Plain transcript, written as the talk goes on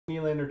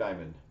Nylander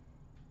Diamond.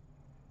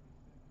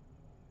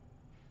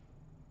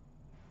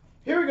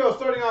 Here we go,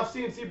 starting off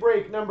CNC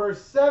break number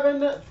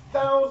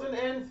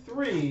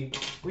 7003.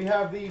 We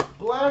have the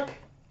Black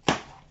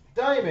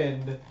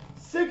Diamond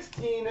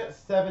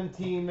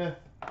 1617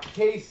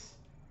 case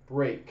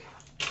break.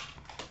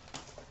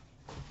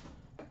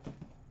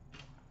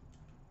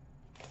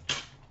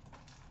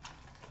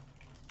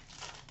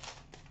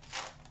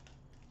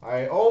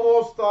 I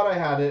almost thought I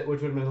had it,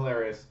 which would have been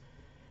hilarious.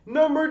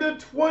 Number to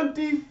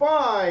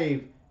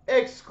 25,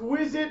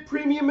 exquisite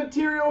premium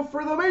material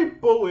for the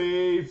Maple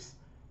Leafs,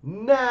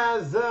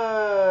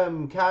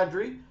 Nazem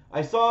Kadri.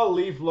 I saw a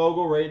Leaf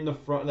logo right in the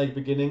front, like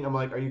beginning. I'm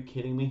like, are you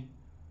kidding me?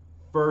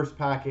 First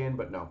pack in,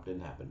 but no,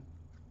 didn't happen.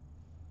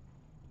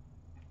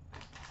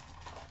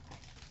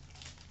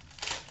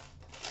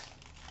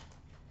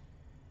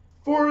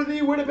 For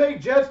the Winnipeg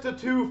Jets to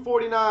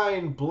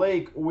 249,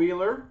 Blake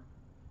Wheeler.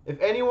 If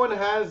anyone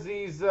has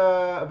these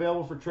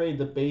available for trade,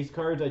 the base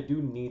cards, I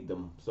do need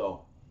them.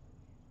 So,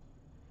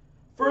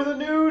 for the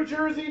New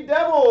Jersey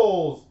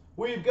Devils,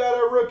 we've got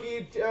a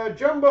rookie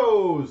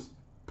jumbos,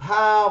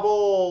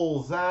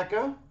 Pavel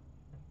Zacha.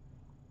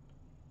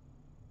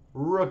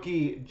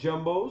 Rookie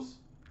jumbos,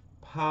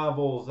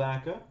 Pavel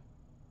Zacha.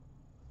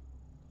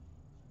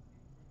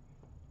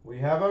 We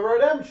have a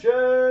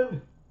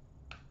redemption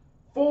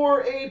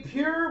for a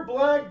pure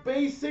black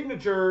base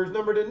signatures,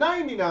 number to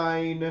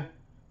 99.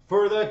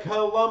 For the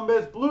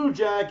Columbus Blue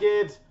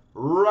Jackets,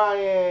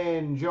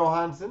 Ryan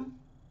Johansson.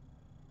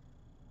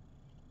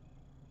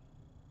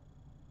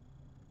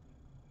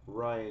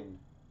 Ryan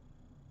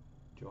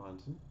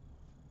Johansson.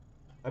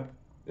 It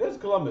is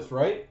Columbus,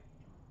 right?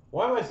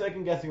 Why am I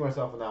second guessing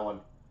myself on that one?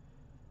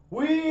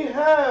 We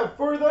have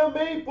for the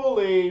Maple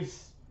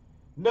Leafs,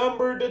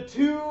 number to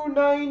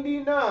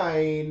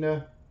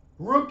 299,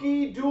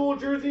 rookie dual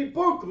jersey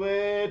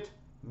booklet,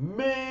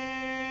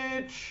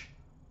 Mitch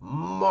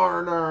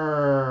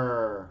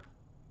Marner.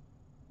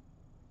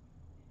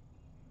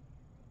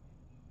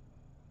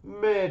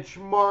 Mitch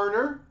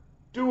Marner,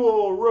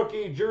 dual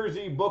rookie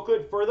jersey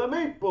booklet for the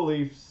Maple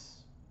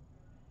Leafs.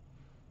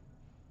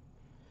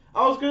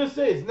 I was going to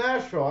say, it's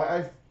Nashville.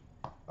 I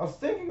was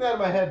thinking that in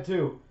my head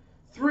too.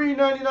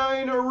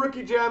 $3.99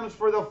 rookie gems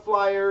for the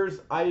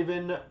Flyers,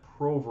 Ivan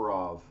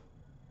Provorov.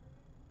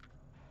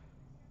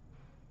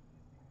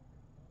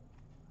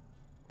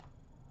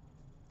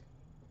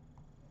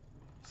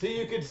 See,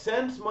 you could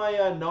sense my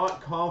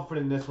not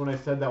confidentness when I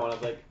said that one.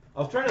 I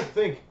was trying to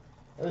think.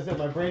 As I said,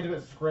 my brain's a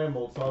bit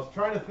scrambled, so I was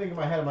trying to think in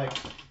my head. I'm like,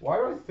 why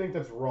do I think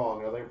that's wrong?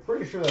 And I was like, I'm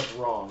pretty sure that's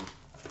wrong.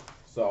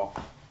 So.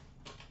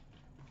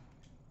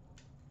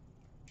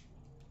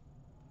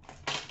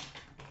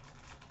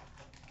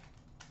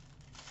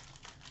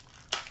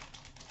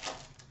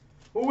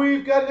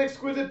 We've got an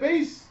exquisite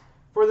base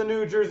for the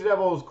New Jersey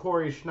Devils,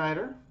 Corey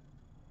Schneider.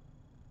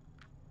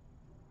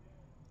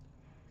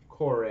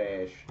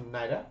 Corey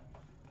Schneider.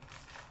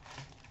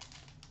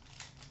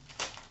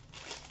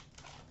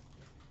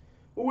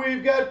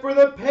 We've got for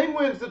the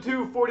Penguins, the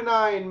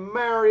 249,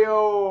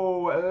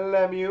 Mario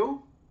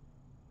Lemieux.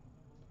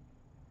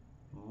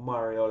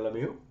 Mario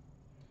Lemieux.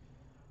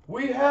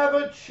 We have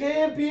a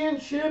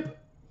championship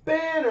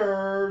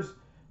banners,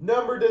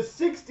 number to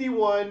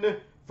 61,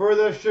 for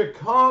the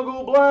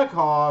Chicago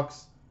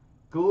Blackhawks,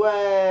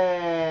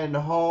 Glenn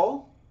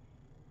Hall.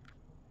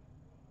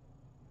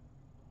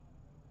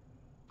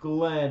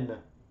 Glenn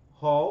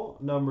Hall,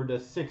 number to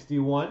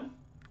 61.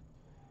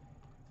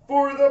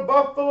 For the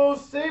Buffalo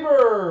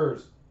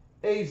Sabres,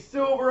 a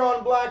silver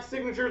on black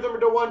signatures, number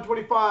to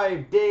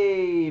 125,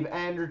 Dave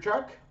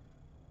Andreychuk.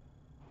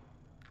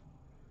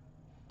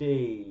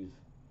 Dave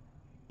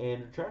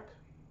Andreychuk.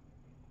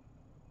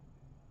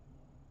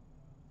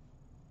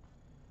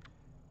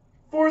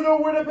 For the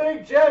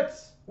Winnipeg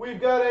Jets, we've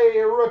got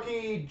a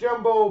rookie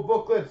jumbo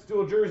booklets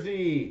dual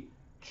jersey,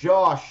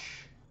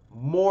 Josh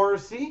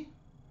Morrissey.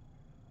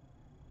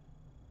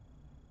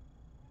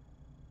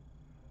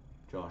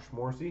 Josh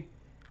Morrissey.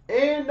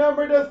 And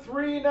number to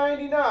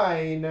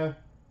 399,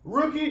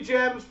 rookie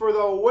gems for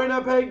the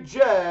Winnipeg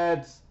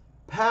Jets,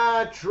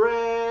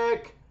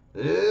 Patrick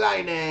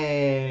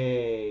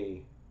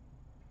Laine.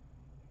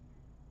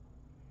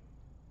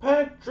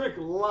 Patrick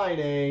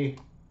Laine.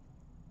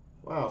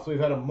 Wow, so we've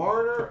had a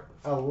Marner,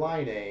 a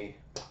Laine,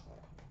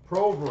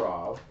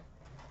 Provorov.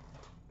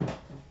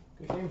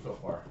 Good game so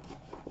far.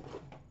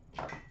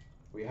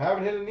 We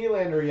haven't hit a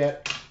Nylander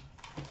yet.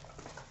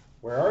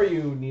 Where are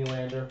you,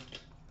 Nylander?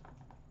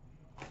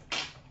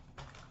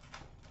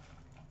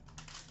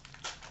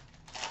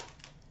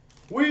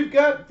 We've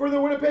got for the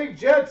Winnipeg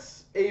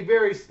Jets a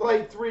very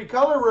slight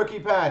 3-color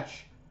rookie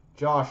patch,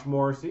 Josh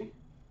Morrissey.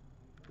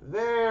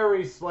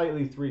 Very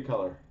slightly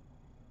 3-color.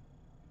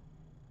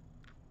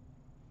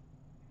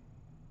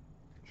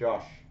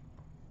 Josh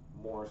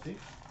Morrissey.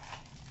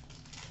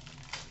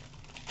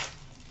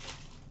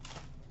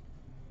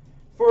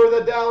 For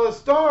the Dallas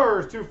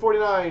Stars,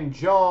 249,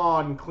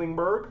 John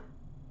Klingberg.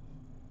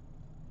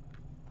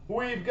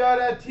 We've got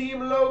a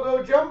team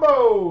logo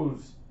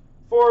jumbos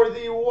for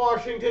the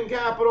Washington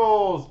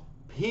Capitals,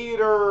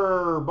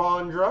 Peter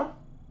Bondra.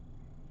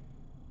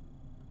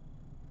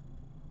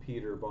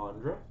 Peter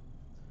Bondra.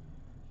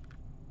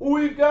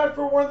 We've got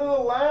for one of the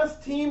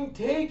last team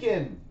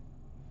taken.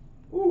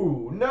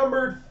 Ooh,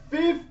 numbered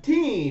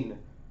 15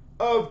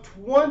 of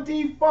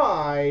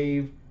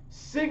 25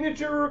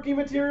 signature rookie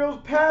materials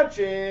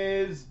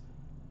patches.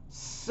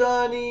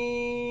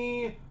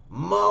 Sonny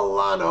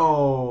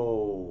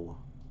Milano.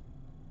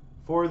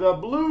 For the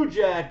Blue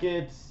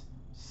Jackets,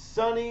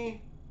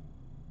 Sonny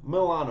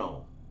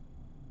Milano.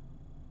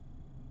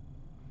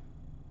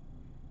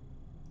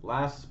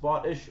 Last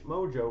spot-ish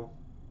mojo.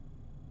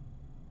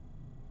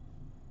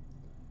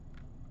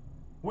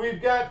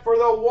 We've got for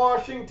the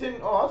Washington,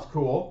 oh that's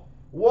cool,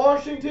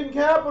 Washington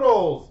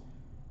Capitals,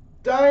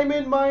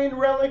 Diamond Mine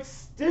Relic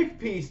Stick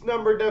Piece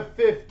numbered to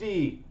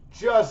 50,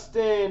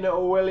 Justin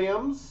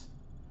Williams.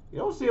 You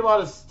don't see a lot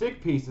of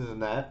stick pieces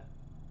in that.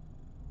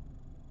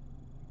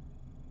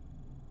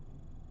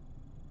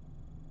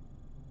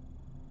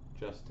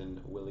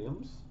 Justin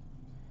Williams.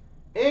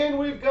 And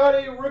we've got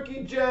a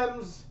Rookie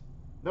Gems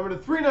number to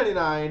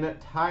 399,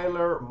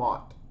 Tyler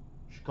Mott,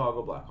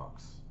 Chicago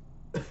Blackhawks.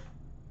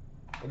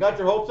 I got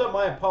your hopes up.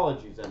 My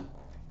apologies, then.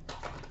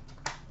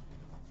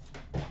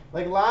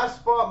 Like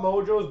last spot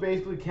mojos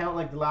basically count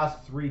like the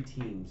last 3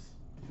 teams.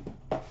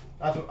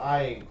 That's what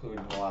I include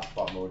in the last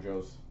spot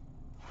mojos.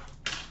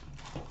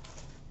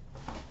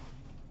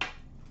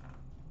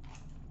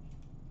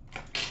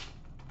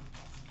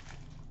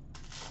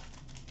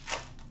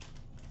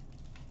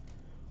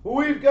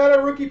 We've got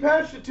a rookie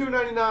patch to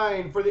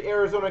 299 for the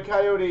Arizona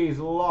Coyotes,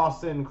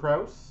 Lawson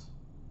Krause.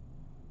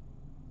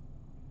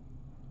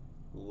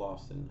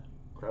 Lawson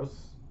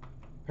Krause.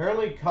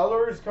 Apparently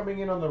colors coming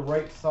in on the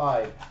right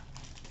side.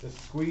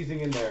 Just squeezing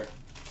in there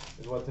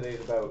is what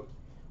today's about.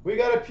 We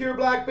got a pure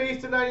black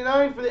base to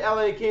 99 for the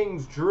LA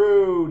Kings,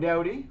 Drew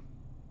Doughty.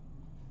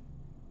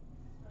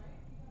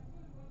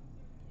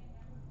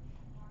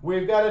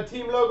 We've got a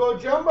team logo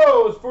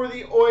jumbos for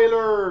the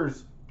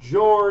Oilers,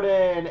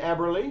 Jordan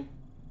Eberle.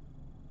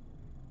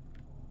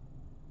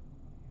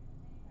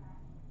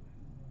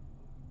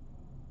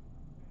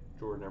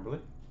 Jordan Eberle.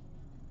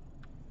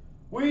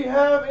 We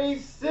have a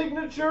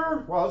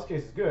signature, wow, this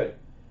case is good.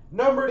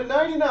 Number to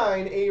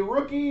 99, a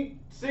rookie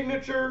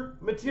signature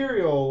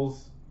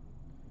materials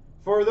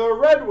for the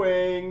Red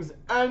Wings,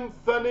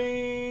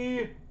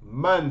 Anthony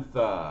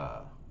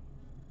Mantha.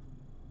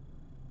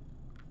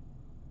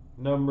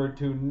 Number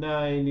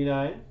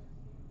 299,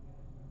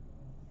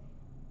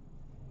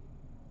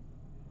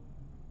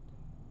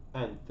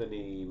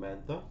 Anthony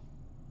Mantha.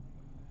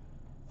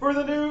 For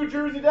the New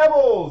Jersey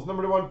Devils,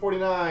 number to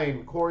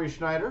 149, Corey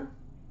Schneider.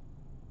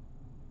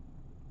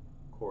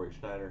 Corey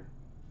Schneider,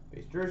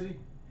 base jersey.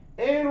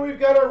 And we've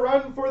got a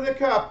run for the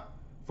cup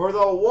for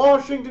the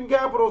Washington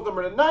Capitals,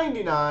 number to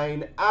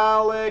 99,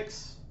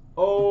 Alex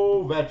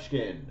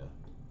Ovechkin.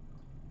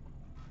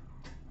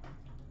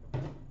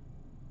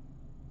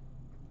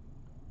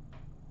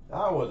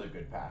 That was a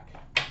good pack.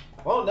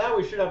 Well, now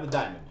we should have the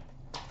diamond.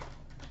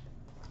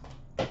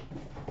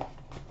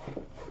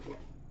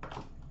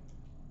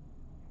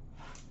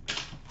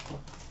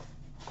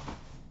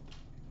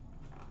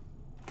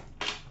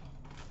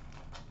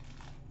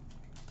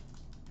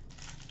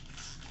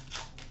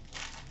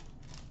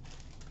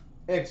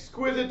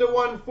 Exquisite to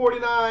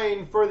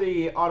 149 for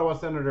the Ottawa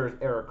Senators,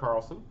 Erik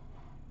Karlsson.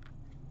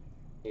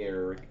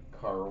 Erik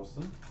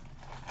Karlsson.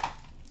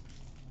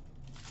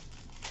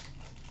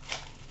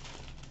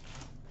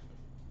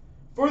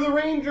 For the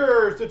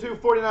Rangers to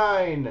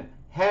 249,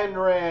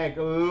 Henrik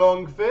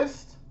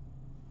Lundqvist.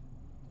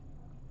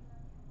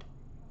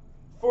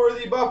 For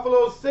the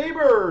Buffalo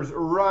Sabres,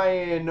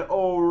 Ryan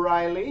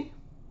O'Reilly.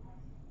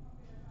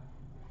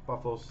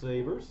 Buffalo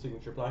Sabres,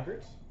 signature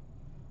placards.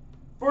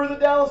 For the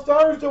Dallas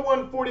Stars to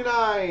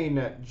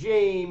 149,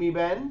 Jamie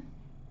Benn.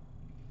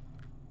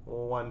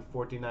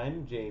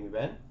 149, Jamie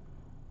Benn.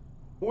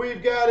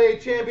 We've got a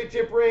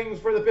championship rings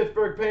for the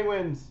Pittsburgh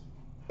Penguins,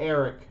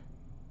 Eric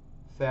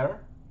Fehr.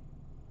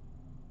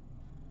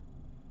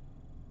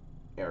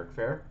 Eric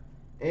Fehr.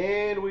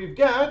 And we've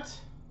got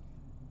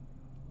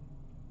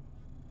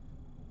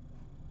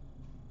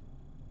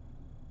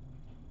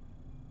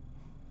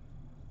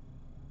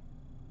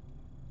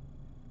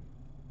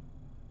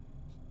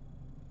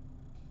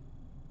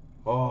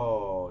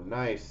oh,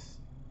 nice.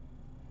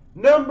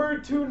 Number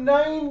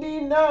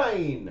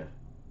 299.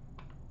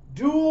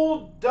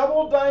 Dual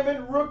double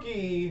diamond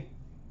rookie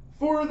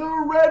for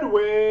the Red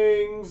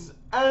Wings,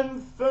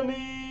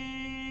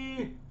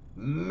 Anthony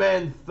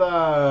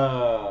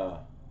Mantha.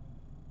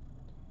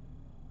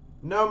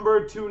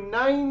 Number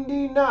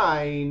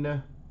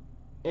 299,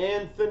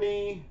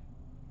 Anthony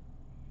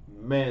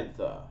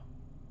Mantha.